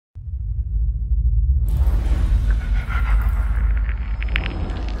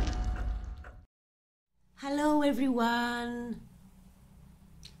everyone.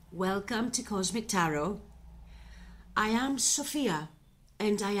 Welcome to Cosmic Tarot. I am Sophia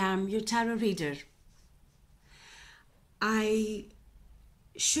and I am your tarot reader. I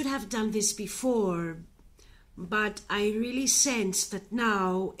should have done this before, but I really sense that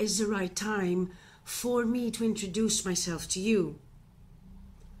now is the right time for me to introduce myself to you.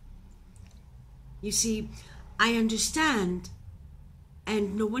 You see, I understand,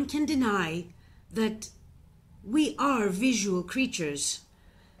 and no one can deny, that we are visual creatures.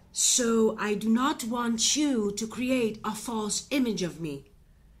 So I do not want you to create a false image of me.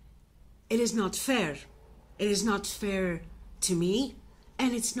 It is not fair. It is not fair to me,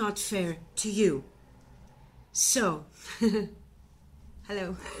 and it's not fair to you. So,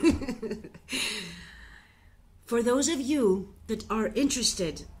 hello. For those of you that are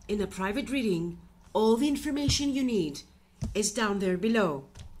interested in a private reading, all the information you need is down there below.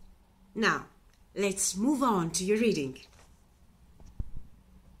 Now, let's move on to your reading.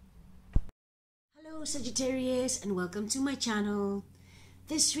 Hello Sagittarius, and welcome to my channel.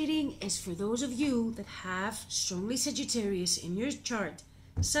 This reading is for those of you that have strongly Sagittarius in your chart,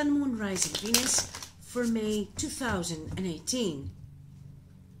 Sun, Moon, Rising, Venus, for May 2018.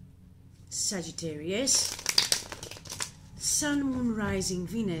 Sagittarius, Sun, Moon, Rising,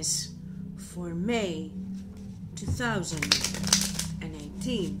 Venus, for May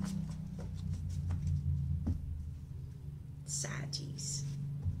 2018. Saggies.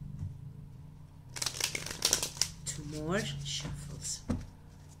 Two more shuffles.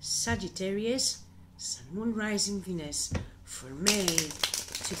 Sagittarius, Sun, Moon, Rising, Venus, for May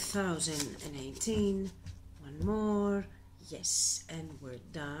 2018. One more. Yes, and we're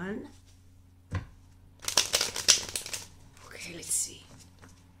done. Okay, let's see.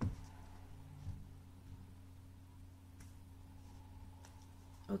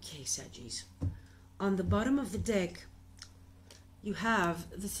 Okay, Saggies. On the bottom of the deck, you have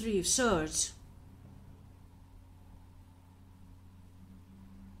the Three of Swords.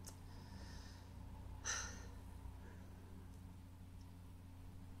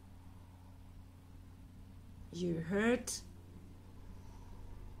 You're hurt,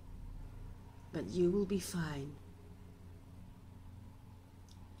 but you will be fine.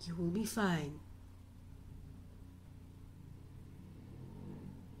 You will be fine.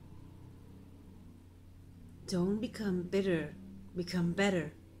 Don't become bitter, become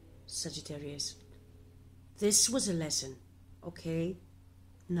better, Sagittarius. This was a lesson, okay?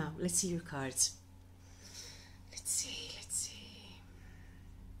 Now, let's see your cards. Let's see.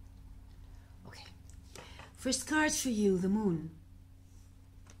 Okay. First card for you, the Moon.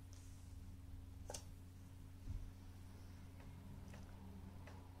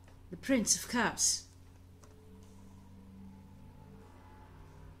 The Prince of Cups.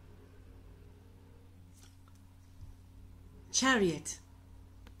 Chariot.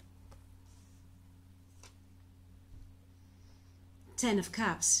 Ten of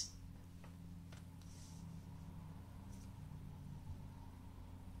Cups.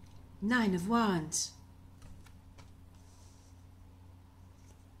 Nine of Wands.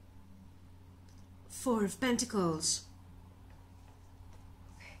 Four of Pentacles.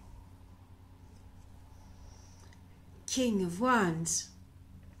 King of Wands.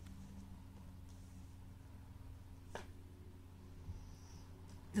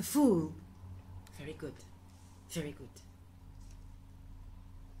 The Fool. Very good. Very good.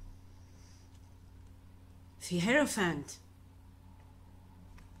 The Hierophant.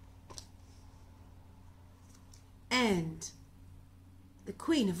 And the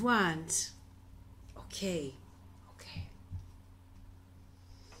Queen of Wands. Okay. Okay.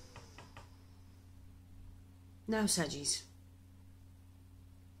 Now, Saggies,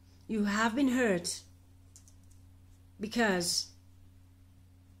 you have been hurt because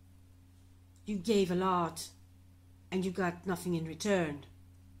you gave a lot and you got nothing in return.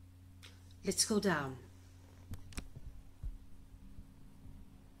 Let's go down.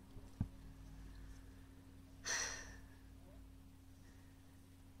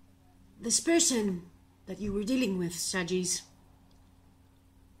 This person that you were dealing with, Saggies,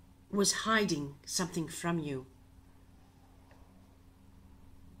 was hiding something from you.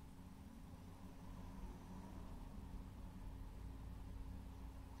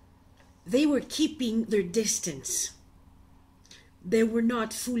 They were keeping their distance. They were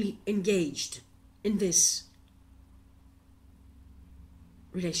not fully engaged in this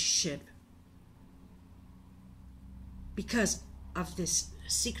relationship because of this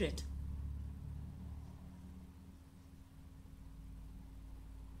secret.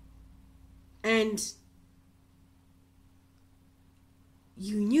 And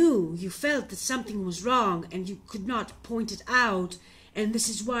you felt that something was wrong and you could not point it out, and this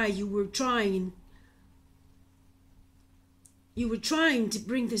is why you were trying to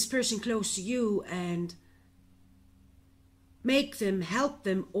bring this person close to you and help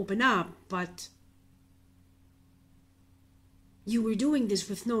them open up, but you were doing this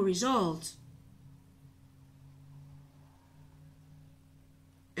with no result.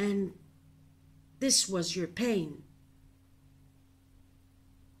 And this was your pain.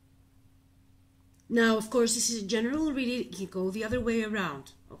 Now, of course, this is a general reading. It can go the other way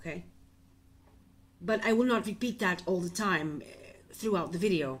around, okay? But I will not repeat that all the time throughout the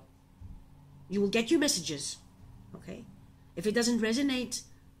video. You will get your messages, okay? If it doesn't resonate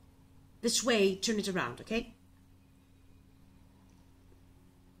this way, turn it around, okay?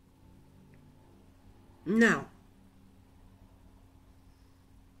 Now,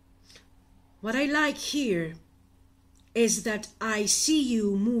 what I like here is that I see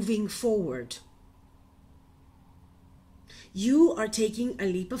you moving forward. You are taking a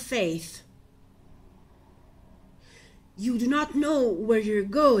leap of faith. You do not know where you're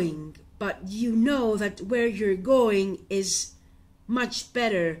going, but you know that where you're going is much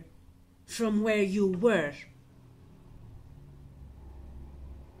better from where you were.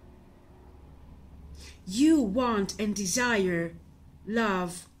 You want and desire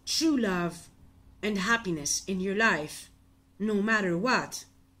love, true love, and happiness in your life, no matter what.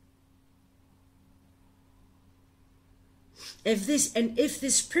 If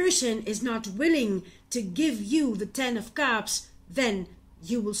this person is not willing to give you the 10 of Cups, then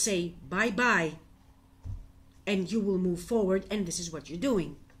you will say bye-bye and you will move forward, and this is what you're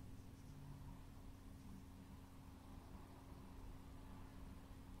doing.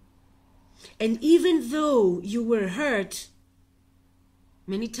 And even though you were hurt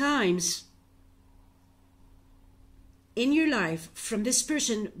many times in your life from this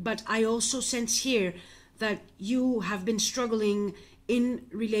person, but I also sense here that you have been struggling in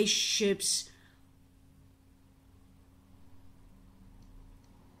relationships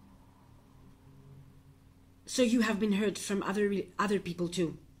so you have been hurt from other people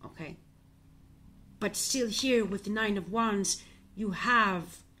too, okay? But still here with the 9 of Wands, you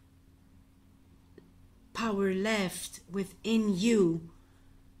have power left within you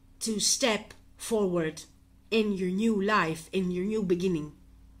to step forward in your new life, in your new beginning.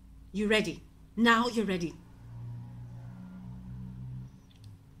 You're ready. Now you're ready.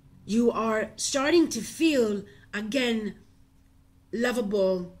 You are starting to feel again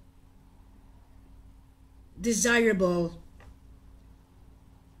lovable, desirable.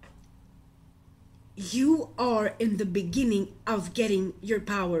 You are in the beginning of getting your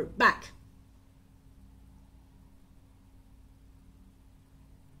power back.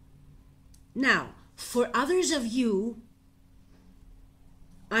 Now, for others of you,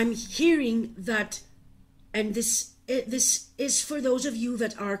 I'm hearing that, and this is for those of you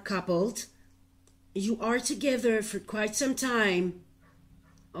that are coupled. You are together for quite some time,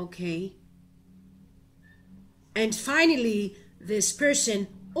 okay? And finally, this person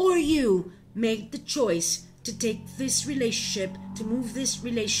or you made the choice to take this relationship, to move this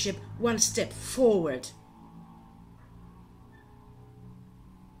relationship one step forward.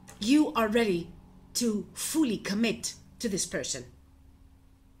 You are ready to fully commit to this person.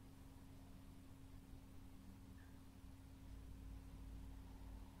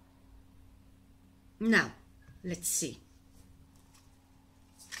 Now, let's see.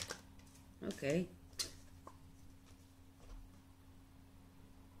 Okay.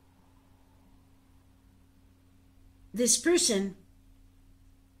 This person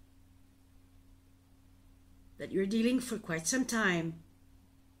that you're dealing for quite some time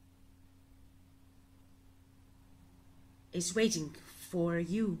is waiting for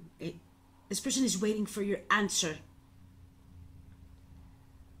you. This person is waiting for your answer.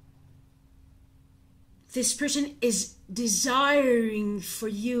 This person is desiring for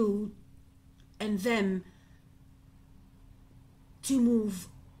you and them to move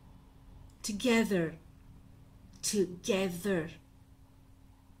together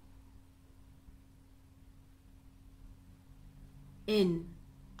in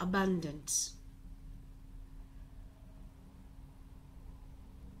abundance.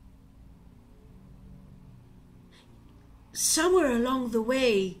 Somewhere along the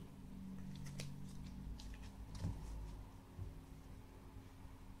way,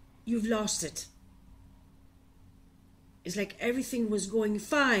 you've lost it. It's like everything was going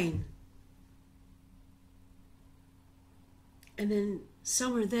fine. And then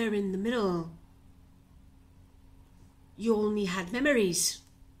somewhere there in the middle, you only had memories.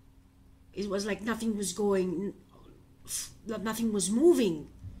 It was like nothing was going nothing was moving.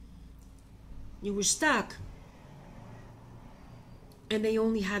 You were stuck. And they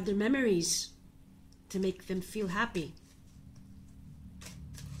only had their memories to make them feel happy.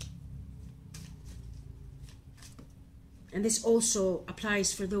 And this also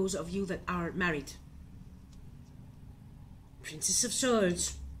applies for those of you that are married. Princess of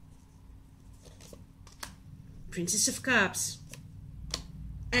Swords, Princess of Cups,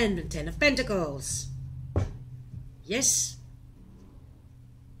 and the Ten of Pentacles. Yes.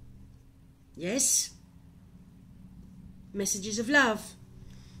 Yes. Messages of love,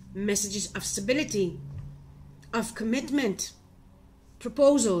 messages of stability, of commitment,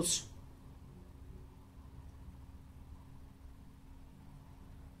 proposals.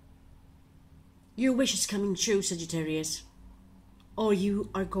 Your wish is coming true, Sagittarius, or you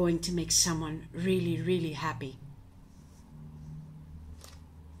are going to make someone really, really happy.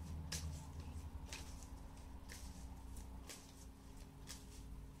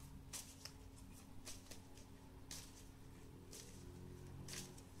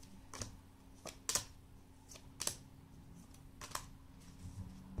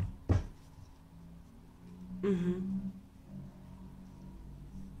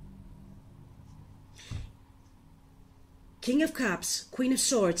 King of Cups, Queen of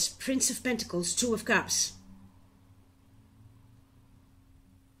Swords, Prince of Pentacles, Two of Cups.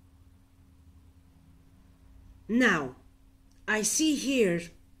 Now, I see here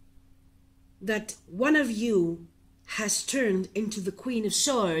that one of you has turned into the Queen of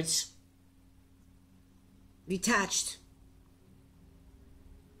Swords, detached.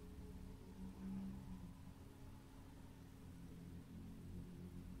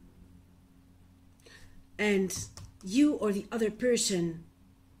 And you or the other person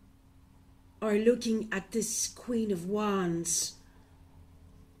are looking at this Queen of Wands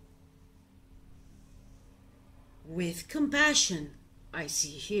with compassion. I see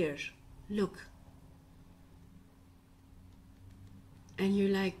here, look. And you're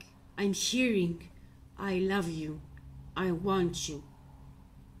like, I'm hearing, I love you, I want you.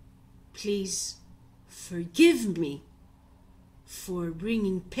 Please forgive me for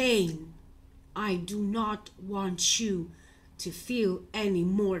bringing pain. I do not want you to feel any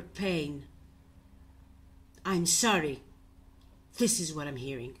more pain. I'm sorry. This is what I'm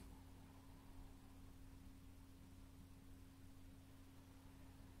hearing.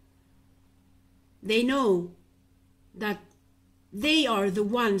 They know that they are the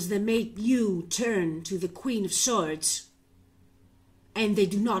ones that made you turn to the Queen of Swords, and they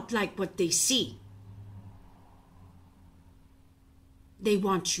do not like what they see. They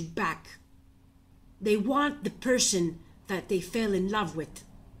want you back. They want the person that they fell in love with.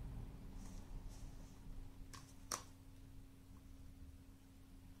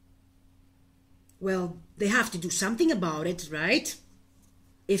 Well, they have to do something about it, right?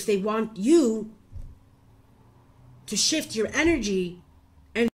 If they want you to shift your energy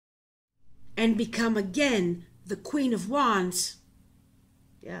and become again the Queen of Wands,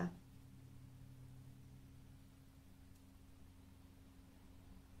 yeah.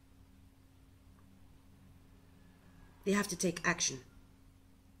 They have to take action.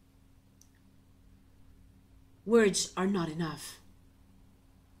 Words are not enough.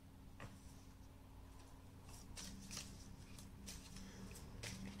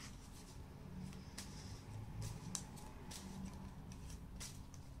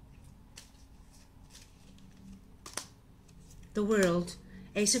 The World,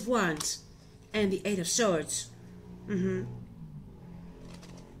 Ace of Wands, and the Eight of Swords.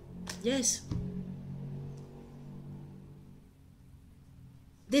 Yes.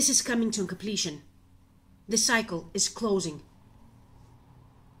 This is coming to completion. The cycle is closing.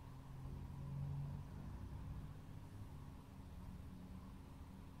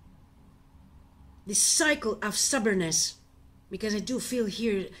 This cycle of stubbornness, because I do feel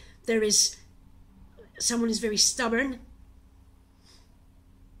here there is someone is very stubborn.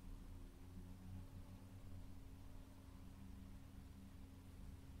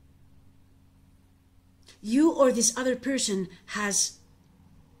 You or this other person is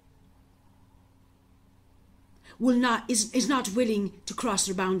not willing to cross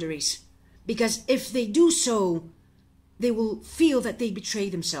their boundaries, because if they do so, they will feel that they betray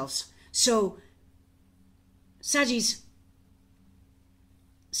themselves. So, Saggies,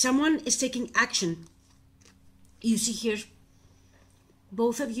 someone is taking action. You see here,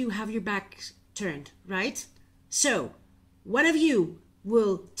 both of you have your backs turned, right? So, one of you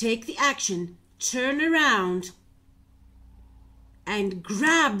will take the action, turn around, and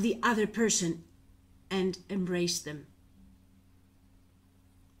grab the other person and embrace them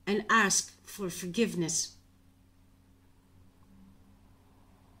and ask for forgiveness.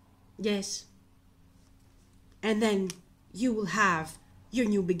 Yes. And then you will have your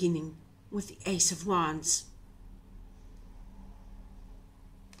new beginning with the Ace of Wands.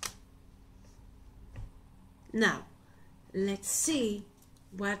 Now, let's see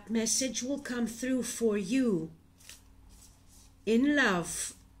what message will come through for you in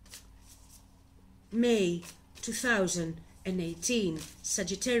love, May 2018,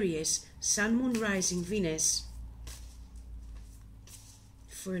 Sagittarius, Sun, Moon, Rising, Venus.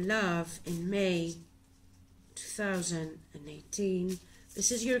 For love in May 2018,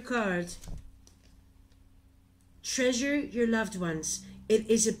 this is your card. Treasure your loved ones. It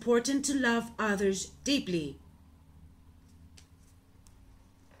is important to love others deeply.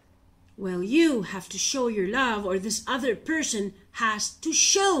 Well, you have to show your love, or this other person has to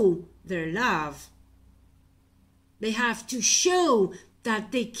show their love. They have to show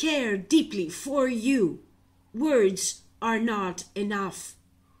that they care deeply for you. Words are not enough.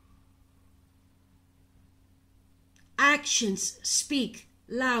 Actions speak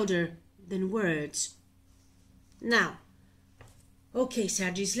louder than words. Now, okay,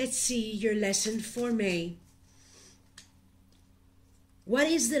 Saggies, let's see your lesson for May. What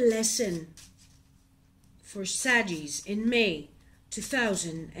is the lesson for Saggies in May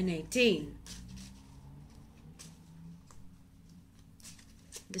 2018?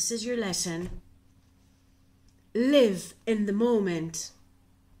 This is your lesson. Live in the moment.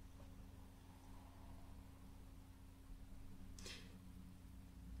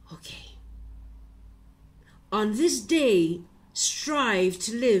 Okay. On this day, strive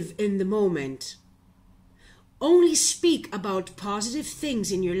to live in the moment. Only speak about positive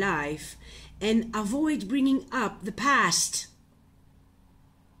things in your life and avoid bringing up the past,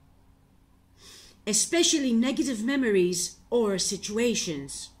 especially negative memories or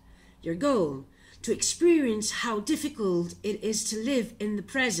situations. Your goal: to experience how difficult it is to live in the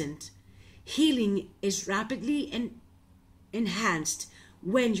present. Healing is rapidly enhanced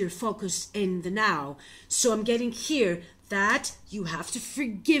when you're focused in the now. So I'm getting here that you have to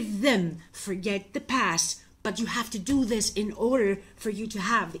forgive them, forget the past, but you have to do this in order for you to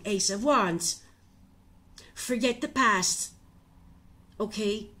have the Ace of Wands. Forget the past,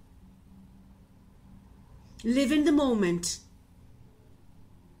 okay? Live in the moment.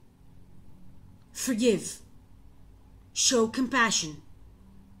 Forgive. Show compassion.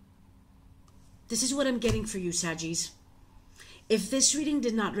 This is what I'm getting for you, Saggies. If this reading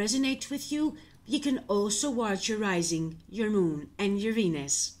did not resonate with you, you can also watch your rising, your moon, and your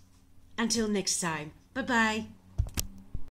Venus. Until next time, bye-bye.